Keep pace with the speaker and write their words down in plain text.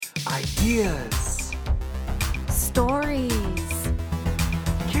Ideas. Stories.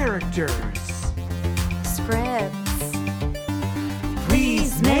 Characters. Scripts.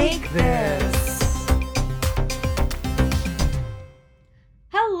 Please make this.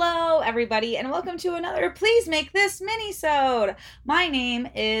 Hello, everybody, and welcome to another Please Make This mini-sode. My name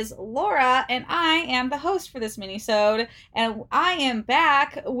is Laura, and I am the host for this mini-sode, and I am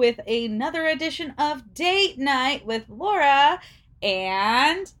back with another edition of Date Night with Laura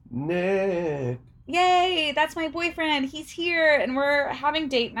and... Nick. Yay, that's my boyfriend. He's here, and we're having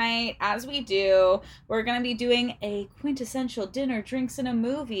date night, as we do. We're going to be doing a quintessential dinner, drinks, and a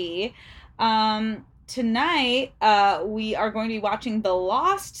movie. Tonight, we are going to be watching The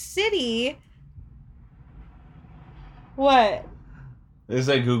Lost City. What? This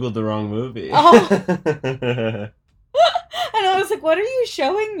I googled the wrong movie. Oh. I know, I was like, what are you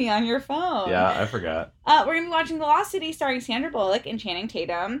showing me on your phone? Yeah, I forgot. We're going to be watching The Lost City starring Sandra Bullock and Channing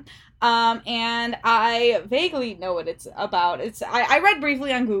Tatum. And I vaguely know what it's about. I read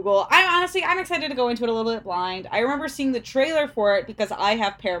briefly on Google. I'm excited to go into it a little bit blind. I remember seeing the trailer for it because I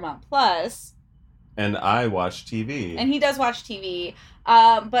have Paramount Plus. And I watch TV. And he does watch TV.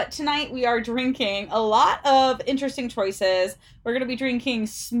 But tonight we are drinking a lot of interesting choices. We're going to be drinking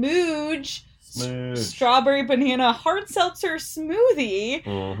Smooge. Strawberry banana hard seltzer smoothie.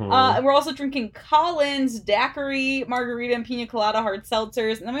 Mm-hmm. And we're also drinking Collins daiquiri margarita and pina colada hard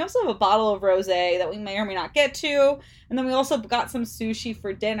seltzers. And then we also have a bottle of rosé that we may or may not get to. And then we also got some sushi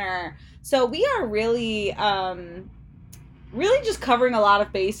for dinner. So we are really just covering a lot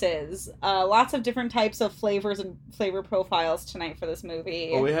of bases. Lots of different types of flavors and flavor profiles tonight for this movie.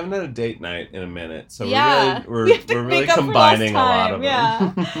 Well, we haven't had a date night in a minute, so yeah, we're really combining a lot of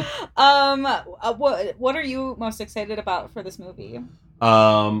them. Yeah. What are you most excited about for this movie?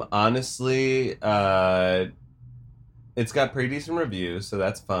 Honestly, it's got pretty decent reviews, so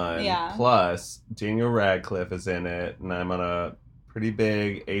that's fun. Yeah. Plus, Daniel Radcliffe is in it, and I'm on a pretty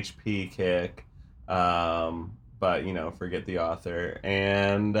big HP kick. But, forget the author.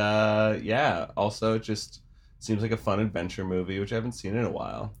 And, also it just seems like a fun adventure movie, which I haven't seen in a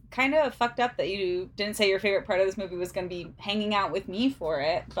while. Kind of fucked up that you didn't say your favorite part of this movie was going to be hanging out with me for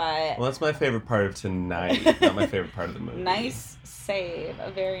it, but... Well, that's my favorite part of tonight, not my favorite part of the movie. Nice save.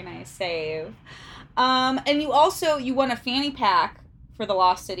 A very nice save. And you won a fanny pack for The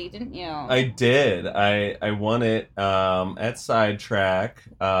Lost City, didn't you? I did. I won it at Sidetrack.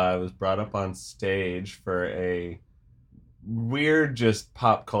 I was brought up on stage for a weird, just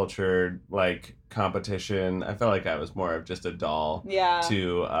pop culture competition. I felt like I was more of just a doll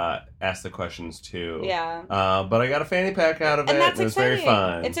to ask the questions to. Yeah. But I got a fanny pack out of it. That's it was exciting. Very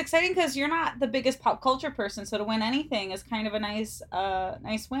fun. It's exciting because you're not the biggest pop culture person, so to win anything is kind of a nice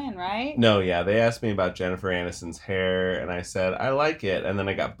win, right? No, yeah. They asked me about Jennifer Aniston's hair, and I said, I like it, and then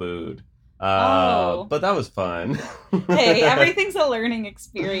I got booed. But that was fun. Hey, everything's a learning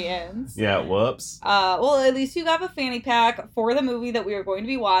experience. Yeah, whoops. Well, at least you got a fanny pack for the movie that we are going to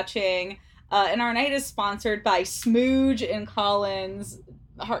be watching. And our night is sponsored by Smooge and Collins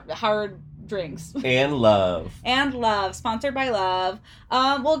hard drinks. And Love. And Love. Sponsored by Love.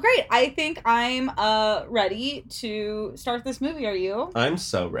 Well, great. I think I'm ready to start this movie. Are you? I'm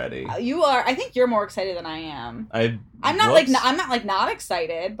so ready. You are. I think you're more excited than I am. I'm not not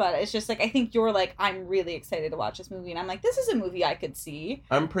excited, but it's just I think you're I'm really excited to watch this movie, and I'm this is a movie I could see.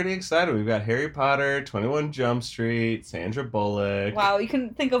 I'm pretty excited. We've got Harry Potter, 21 Jump Street, Sandra Bullock. Wow, you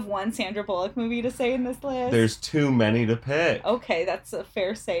can think of one Sandra Bullock movie to say in this list? There's too many to pick. Okay, that's a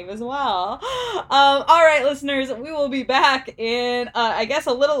fair save as well. All right, listeners, we will be back in, I guess,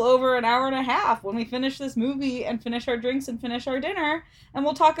 a little over an hour and a half when we finish this movie and finish our drinks and finish our dinner, and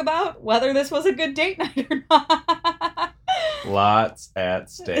we'll talk about whether this was a good date night or not. Lots at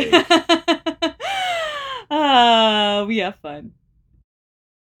stake. We have fun.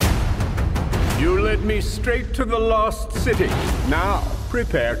 You led me straight to the Lost City. Now,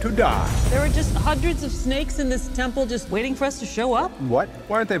 prepare to die. There were just hundreds of snakes in this temple just waiting for us to show up. What?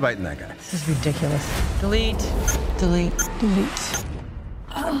 Why aren't they biting that guy? This is ridiculous. Delete. Delete. Delete.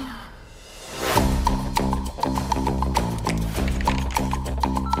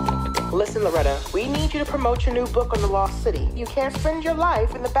 Listen, Loretta, we need you to promote your new book on the Lost City. You can't spend your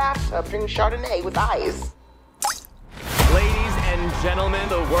life in the bathtub drinking Chardonnay with ice. Ladies and gentlemen,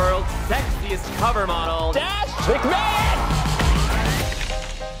 the world's sexiest cover model, Dash McMahon!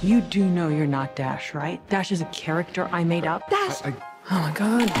 You do know you're not Dash, right? Dash is a character I made up. Dash! Oh my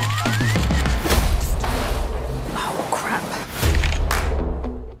god. Oh, crap.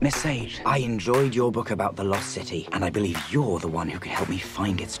 Miss Sage, I enjoyed your book about the Lost City, and I believe you're the one who can help me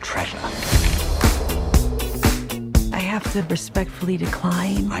find its treasure. I have to respectfully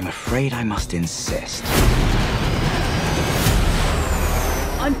decline. I'm afraid I must insist.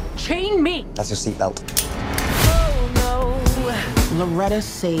 Unchain me! That's your seatbelt. Loretta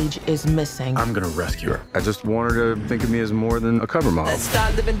Sage is missing. I'm gonna rescue her. I just want her to think of me as more than a cover model. Let's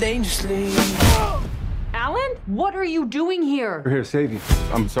start living dangerously. Alan, what are you doing here? We're here to save you.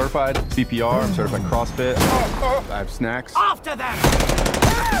 I'm certified CPR, I'm certified CrossFit. I have snacks. After them!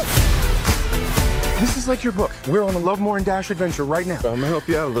 This is like your book. We're on a Lovemore and Dash adventure right now. I'm gonna help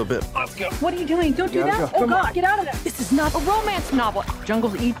you out a little bit. Let's go. What are you doing? Don't do that. Go. Oh, Come God, on. get out of there. This is not a romance novel.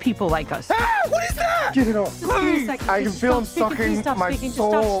 Jungles eat people like us. Ah, what is that? Get it off. Just give me a Please. second. I can Please feel him stop speaking. Please sucking stop my speaking. Just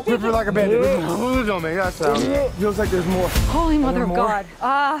soul. stop speaking. Rip it like a bandit. Don't make that sound. Feels like there's more. Holy Mother of more? God.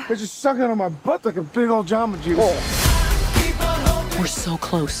 They're just sucking on my butt like a big old Jamba Juice. We're so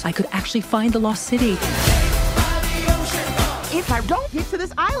close. I could actually find the lost city. If I don't get to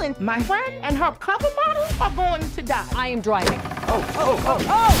this island, my friend and her cover model are going to die. I am driving. Oh.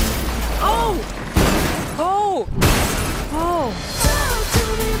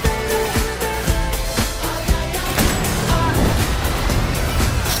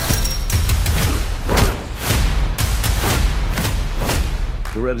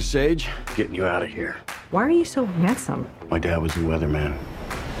 Loretta Sage, getting you out of here. Why are you so handsome? My dad was a weatherman.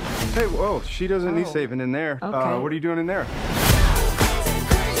 Hey, whoa, she doesn't need saving in there. Okay. What are you doing in there?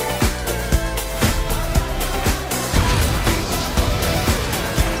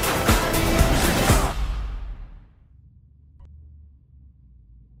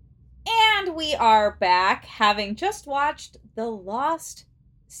 And we are back, having just watched The Lost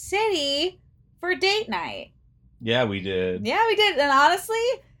City for date night. Yeah, we did. Yeah, we did. And honestly,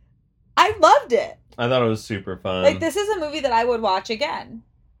 I loved it. I thought it was super fun. Like, this is a movie that I would watch again.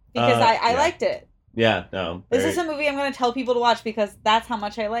 Because I yeah. liked it. Yeah, no. This is a movie I'm going to tell people to watch because that's how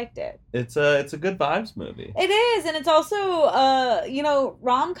much I liked it. It's a good vibes movie. It is, and it's also,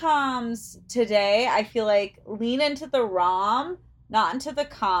 rom-coms today, I feel like, lean into the rom, not into the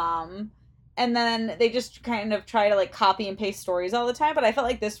com, and then they just kind of try to, like, copy and paste stories all the time, but I felt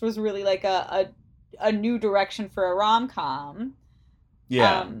like this was really, like, a new direction for a rom-com.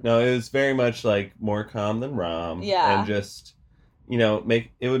 Yeah, no, it was very much, like, more com than rom. Yeah. And just...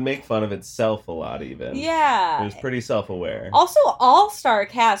 it would make fun of itself a lot, even. Yeah. It was pretty self-aware. Also, all-star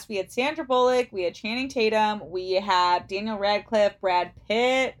cast. We had Sandra Bullock, we had Channing Tatum, we had Daniel Radcliffe, Brad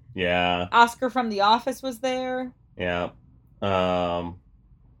Pitt. Yeah. Oscar from The Office was there. Yeah.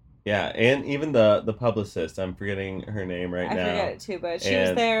 Yeah, and even the publicist, I'm forgetting her name right now. I forget it too, but she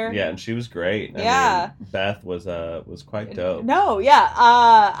was there. Yeah, and she was great. Yeah. I mean, Beth was quite dope. No, yeah.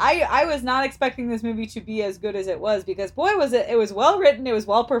 I was not expecting this movie to be as good as it was because boy was it was well written, it was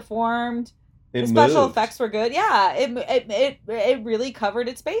well performed. The special effects were good. Yeah, it really covered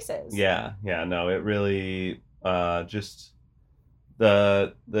its bases. Yeah, no, it really just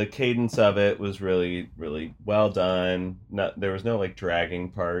the cadence of it was really, really well done. There was no like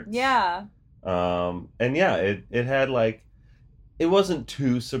dragging parts. Yeah. And yeah, it had like, it wasn't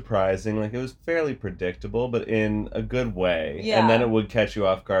too surprising. Like, it was fairly predictable, but in a good way. Yeah. And then it would catch you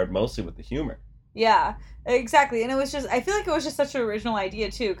off guard, mostly with the humor. Yeah, exactly. And it was just, I feel like it was just such an original idea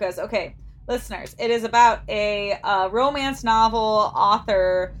too, because okay, listeners, it is about a romance novel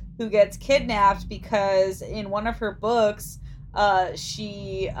author who gets kidnapped because in one of her books,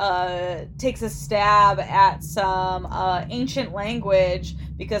 she takes a stab at some ancient language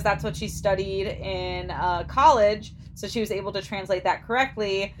because that's what she studied in college. So she was able to translate that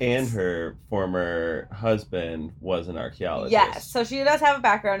correctly. And her former husband was an archaeologist. Yes, so she does have a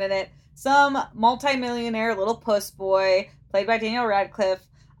background in it. Some multimillionaire little puss boy, played by Daniel Radcliffe,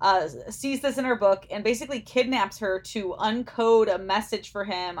 sees this in her book and basically kidnaps her to uncode a message for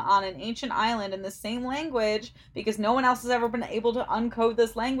him on an ancient island in the same language because no one else has ever been able to uncode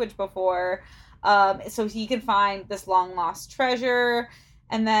this language before. So he can find this long lost treasure.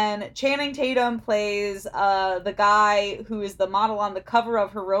 And then Channing Tatum plays the guy who is the model on the cover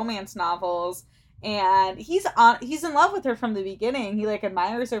of her romance novels. And he's in love with her from the beginning. He like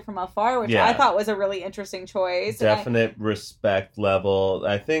admires her from afar, which I thought was a really interesting choice. Definite respect level.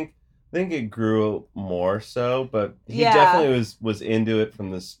 I think it grew more so, but he definitely was into it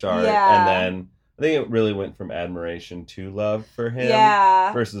from the start. Yeah. And then I think it really went from admiration to love for him.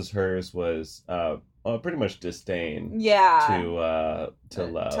 Yeah. Versus hers was pretty much disdain Yeah. to love.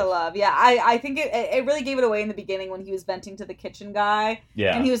 To love. Yeah. I think it really gave it away in the beginning when he was venting to the kitchen guy.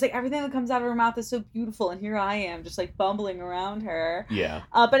 Yeah. And he was like, everything that comes out of her mouth is so beautiful, and here I am just like bumbling around her. Yeah.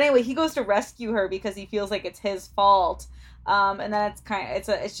 But anyway, he goes to rescue her because he feels like it's his fault. And then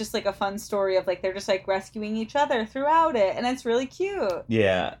it's just like a fun story of like they're just like rescuing each other throughout it, and it's really cute.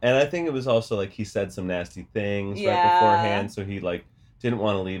 Yeah, and I think it was also like he said some nasty things right Yeah. beforehand, so he like didn't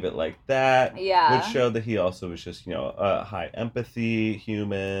want to leave it like that. Yeah. Which showed that he also was just, a high empathy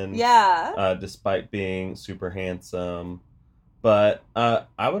human. Yeah. Despite being super handsome. But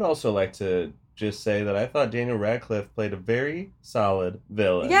I would also like to just say that I thought Daniel Radcliffe played a very solid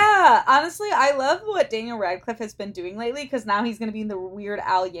villain. Yeah, honestly, I love what Daniel Radcliffe has been doing lately, because now he's going to be in the Weird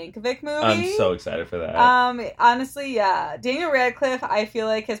Al Yankovic movie. I'm so excited for that. Honestly, yeah. Daniel Radcliffe, I feel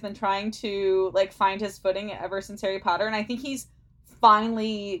like, has been trying to, like, find his footing ever since Harry Potter, and I think he's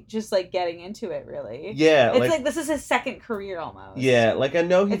finally just, like, getting into it, really. Yeah. It's like this is his second career, almost. Yeah, like, I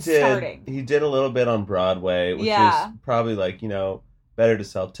know he starting. He did a little bit on Broadway, which is probably, like, better to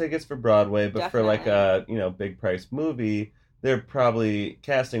sell tickets for Broadway, but Definitely. for like a big price movie, they're probably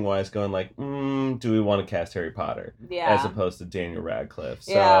casting wise going like, do we want to cast Harry Potter as opposed to Daniel Radcliffe?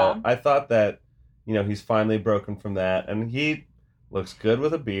 So I thought that he's finally broken from that, and he looks good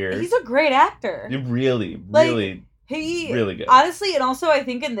with a beard. He's a great actor. Really good. Honestly, and also I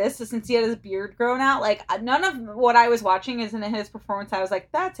think in this, since he had his beard grown out, like none of what I was watching is in his performance. I was like,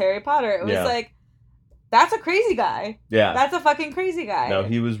 that's Harry Potter. It was like, that's a crazy guy. Yeah. That's a fucking crazy guy. No,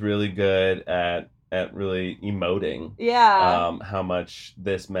 he was really good at really emoting. Yeah. How much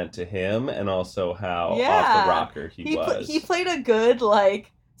this meant to him, and also how off the rocker he was. He played a good,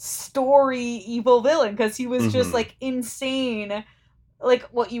 like, story evil villain, because he was just, like, insane. Like,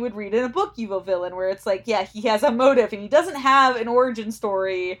 what you would read in a book evil villain, where it's like, yeah, he has a motive, and he doesn't have an origin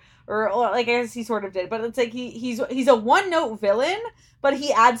story, or like, I guess he sort of did, but it's like he's a one-note villain, but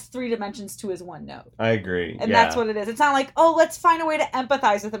he adds 3 dimensions to his one note. I agree. And that's what it is. It's not like, oh, let's find a way to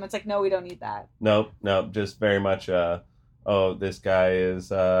empathize with him. It's like, no, we don't need that. Nope. Just very much, this guy is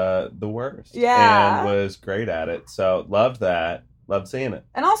the worst. Yeah. And was great at it. So, loved that. Loved seeing it.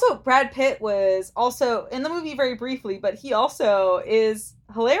 And also, Brad Pitt was also in the movie very briefly, but he also is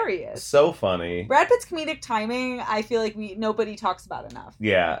hilarious. So funny. Brad Pitt's comedic timing, I feel like nobody talks about enough.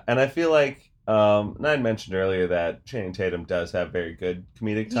 Yeah, and I feel like, and I mentioned earlier that Channing Tatum does have very good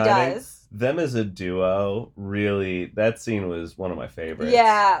comedic timing. He does. Them as a duo, really, that scene was one of my favorites.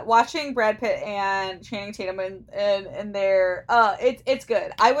 Yeah, watching Brad Pitt and Channing Tatum in their, it's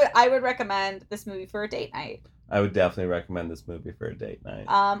good. I would recommend this movie for a date night. I would definitely recommend this movie for a date night.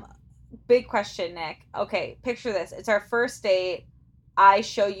 Big question, Nick. Okay, picture this. It's our first date. I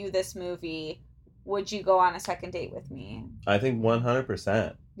show you this movie. Would you go on a second date with me? I think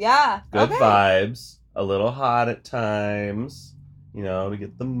 100%. Yeah. Good vibes. A little hot at times. To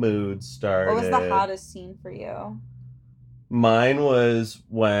get the mood started. What was the hottest scene for you? Mine was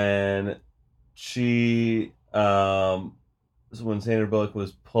when when Sandra Bullock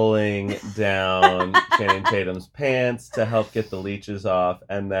was pulling down Channing Tatum's pants to help get the leeches off,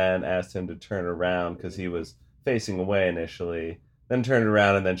 and then asked him to turn around because he was facing away initially, then turned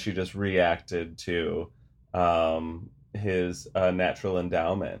around, and then she just reacted to his natural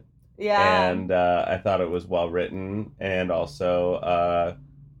endowment. Yeah. And I thought it was well written and also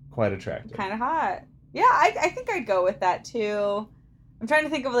quite attractive. Kind of hot. Yeah, I think I'd go with that too. I'm trying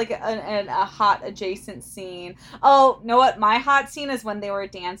to think of like a hot adjacent scene. Oh, you know what? My hot scene is when they were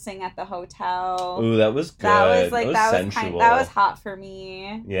dancing at the hotel. Ooh, that was good. That was hot for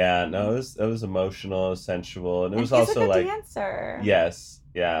me. Yeah, no, it was emotional, it was sensual, and it was he's also a good like dancer. Yes.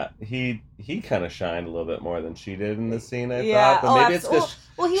 Yeah, he kind of shined a little bit more than she did in the scene, I thought. But maybe it's because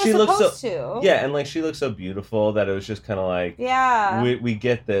he was she supposed to. Yeah, and like she looked so beautiful that it was just kind of like, yeah, we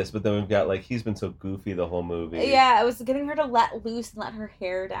get this, but then we've got like he's been so goofy the whole movie. Yeah, it was getting her to let loose and let her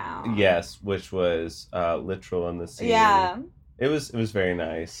hair down. Yes, which was literal in the scene. Yeah. It was very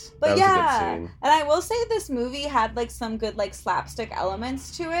nice. But that was a good scene. And I will say this movie had like some good like slapstick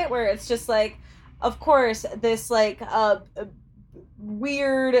elements to it, where it's just like, of course, this like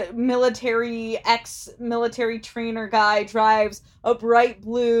weird ex-military trainer guy drives a bright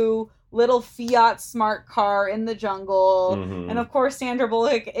blue little Fiat smart car in the jungle. Mm-hmm. And of course Sandra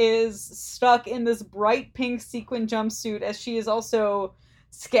Bullock is stuck in this bright pink sequin jumpsuit as she is also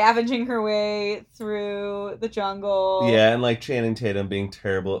scavenging her way through the jungle. Yeah, and like Channing Tatum being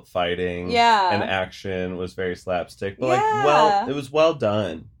terrible at fighting. Yeah. And action was very slapstick. But it was well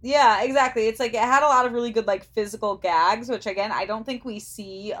done. Yeah, exactly. It's like it had a lot of really good like physical gags, which again I don't think we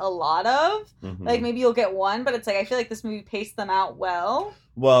see a lot of. Mm-hmm. Like maybe you'll get one, but it's like I feel like this movie paced them out well.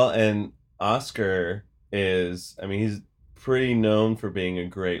 Well, and Oscar is, I mean, he's pretty known for being a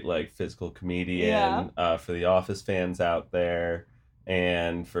great, like, physical comedian, for the Office fans out there,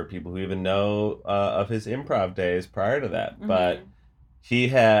 and for people who even know of his improv days prior to that. Mm-hmm. But he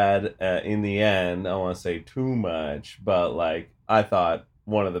had, in the end, I don't want to say too much, but, like, I thought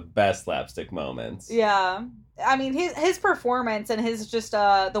one of the best slapstick moments. Yeah. I mean, his performance and his just,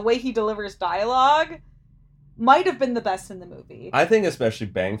 the way he delivers dialogue might have been the best in the movie. I think especially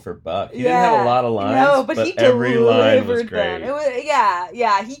bang for buck. He didn't have a lot of lines, but he every line was great. them. It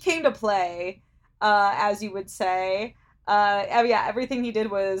was, he came to play, as you would say. Everything he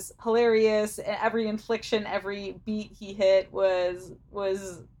did was hilarious. Every infliction, every beat he hit was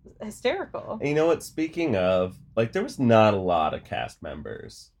hysterical. And you know what? Speaking of, like, there was not a lot of cast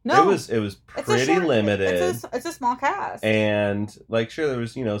members. No, it was pretty limited. It's a small cast, and like, sure, there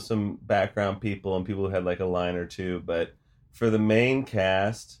was, you know, some background people and people who had like a line or two, but for the main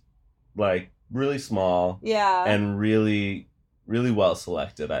cast, like, really small, and really, really well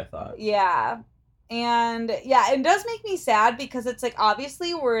selected, I thought. And it does make me sad because it's like,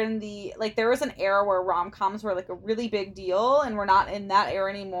 obviously we're in the, like, there was an era where rom-coms were like a really big deal, and we're not in that era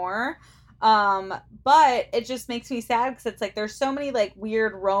anymore. But it just makes me sad because it's like there's so many like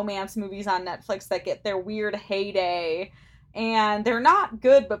weird romance movies on Netflix that get their weird heyday, and they're not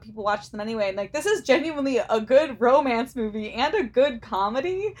good, but people watch them anyway. And like, this is genuinely a good romance movie and a good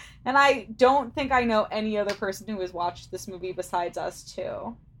comedy, and I don't think I know any other person who has watched this movie besides us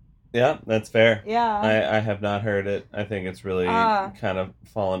two. Yeah, that's fair. Yeah. I have not heard it. I think it's really kind of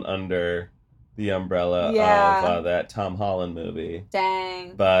fallen under the umbrella of that Tom Holland movie.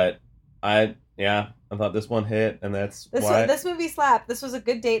 Dang. But I thought this one hit, and that's why. This movie slapped. This was a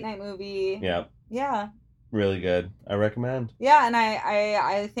good date night movie. Yeah. Yeah. Really good. I recommend. Yeah, and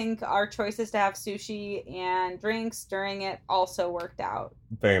I think our choices to have sushi and drinks during it also worked out.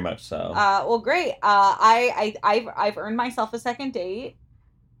 Very much so. Well, great. I've earned myself a second date,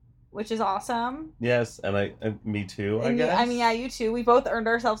 which is awesome. Yes, and me too, I guess. You too. We both earned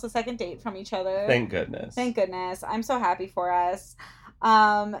ourselves a second date from each other. Thank goodness. Thank goodness. I'm so happy for us.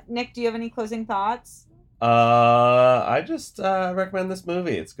 Nick, do you have any closing thoughts? I just recommend this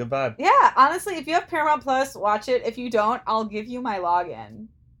movie. It's a good vibe. Yeah, honestly, if you have Paramount Plus, watch it. If you don't, I'll give you my login.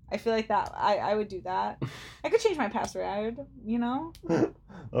 I feel like that I would do that. I could change my password, you know?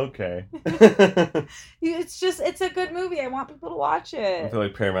 Okay. It's a good movie. I want people to watch it. I feel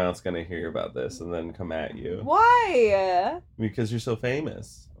like Paramount's gonna hear about this and then come at you. Why? Because you're so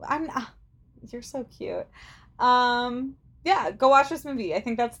famous. You're so cute. Yeah, go watch this movie. I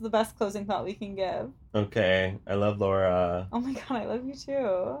think that's the best closing thought we can give. Okay. I love Laura. Oh my god, I love you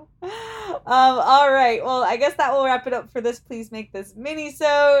too. All right. Well, I guess that will wrap it up for this Please Make This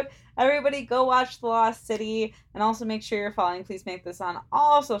mini-sode. Everybody go watch The Lost City, and also make sure you're following Please Make This on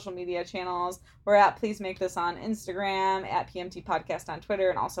all social media channels. We're at Please Make This on Instagram, at PMT Podcast on Twitter,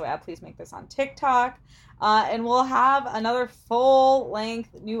 and also at Please Make This on TikTok. And we'll have another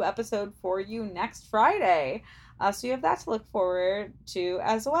full-length new episode for you next Friday. So you have that to look forward to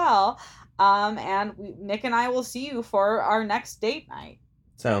as well. And Nick and I will see you for our next date night.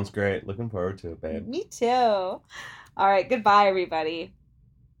 Sounds great. Looking forward to it, babe. Me too. All right. Goodbye, everybody.